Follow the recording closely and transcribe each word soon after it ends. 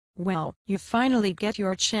Well, you finally get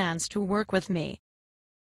your chance to work with me.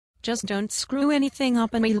 Just don't screw anything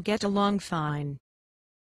up and we'll get along fine.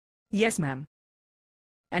 Yes, ma'am.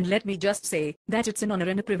 And let me just say that it's an honor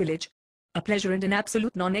and a privilege. A pleasure and an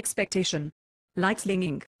absolute non-expectation. Like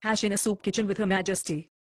slinging hash in a soup kitchen with Her Majesty.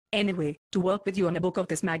 Anyway, to work with you on a book of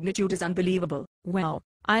this magnitude is unbelievable. Well,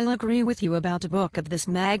 I'll agree with you about a book of this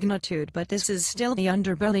magnitude, but this is still the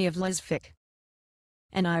underbelly of lesfic.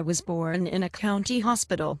 And I was born in a county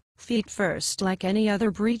hospital, feet first like any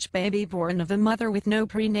other breech baby born of a mother with no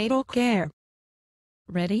prenatal care.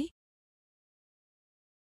 Ready?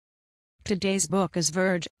 Today's book is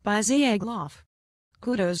Verge, by Egloff.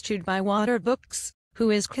 Kudos to Bywater Books,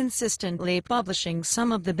 who is consistently publishing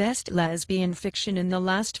some of the best lesbian fiction in the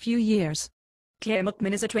last few years. Claire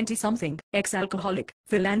McMinn is a 20-something, ex-alcoholic,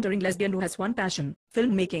 philandering lesbian who has one passion,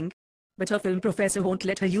 filmmaking. But her film professor won't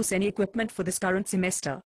let her use any equipment for this current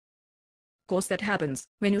semester. Course that happens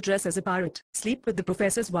when you dress as a pirate, sleep with the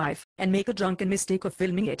professor's wife, and make a drunken mistake of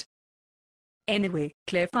filming it. Anyway,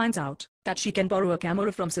 Claire finds out that she can borrow a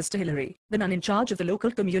camera from Sister Hilary, the nun in charge of the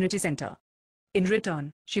local community center. In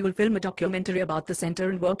return, she will film a documentary about the center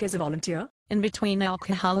and work as a volunteer. In between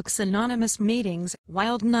Alcoholics Anonymous meetings,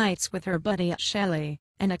 wild nights with her buddy Shelley,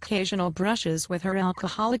 and occasional brushes with her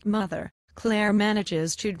alcoholic mother, Claire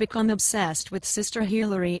manages to become obsessed with Sister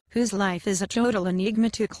Hilary, whose life is a total enigma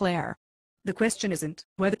to Claire. The question isn't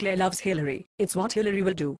whether Claire loves Hilary, it's what Hilary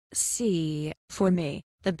will do. See, for me,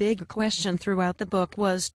 the big question throughout the book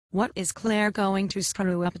was, what is Claire going to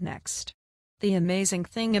screw up next? The amazing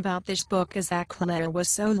thing about this book is that Claire was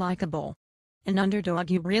so likable. An underdog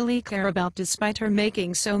you really care about despite her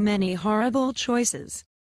making so many horrible choices.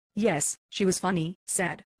 Yes, she was funny,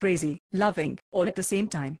 sad, crazy, loving, all at the same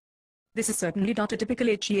time. This is certainly not a typical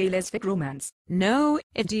HEA lesbic romance. No,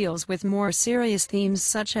 it deals with more serious themes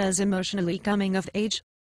such as emotionally coming of age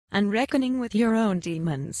and reckoning with your own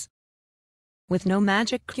demons. With no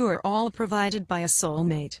magic cure, all provided by a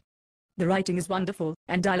soulmate. The writing is wonderful,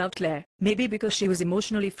 and I loved Claire, maybe because she was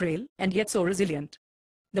emotionally frail and yet so resilient.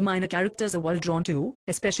 The minor characters are well drawn too,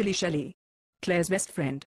 especially Shelley, Claire's best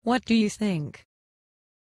friend. What do you think?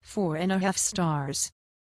 4.5 stars.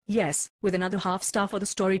 Yes, with another half star for the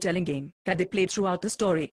storytelling game that they played throughout the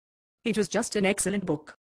story. It was just an excellent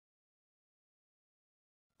book.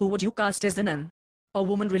 Who would you cast as the nun? A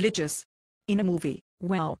woman religious? In a movie?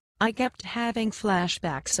 Well, I kept having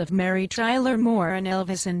flashbacks of Mary Tyler Moore and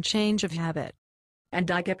Elvis in Change of Habit.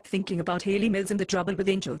 And I kept thinking about Hayley Mills in The Trouble with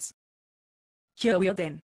Angels. Here we are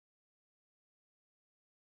then.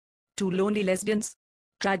 Two lonely lesbians,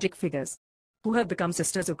 tragic figures, who have become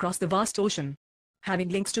sisters across the vast ocean, having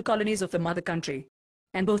links to colonies of the mother country,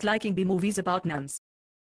 and both liking B-movies about nuns.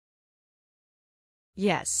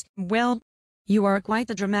 Yes, well, you are quite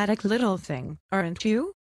the dramatic little thing, aren't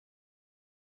you?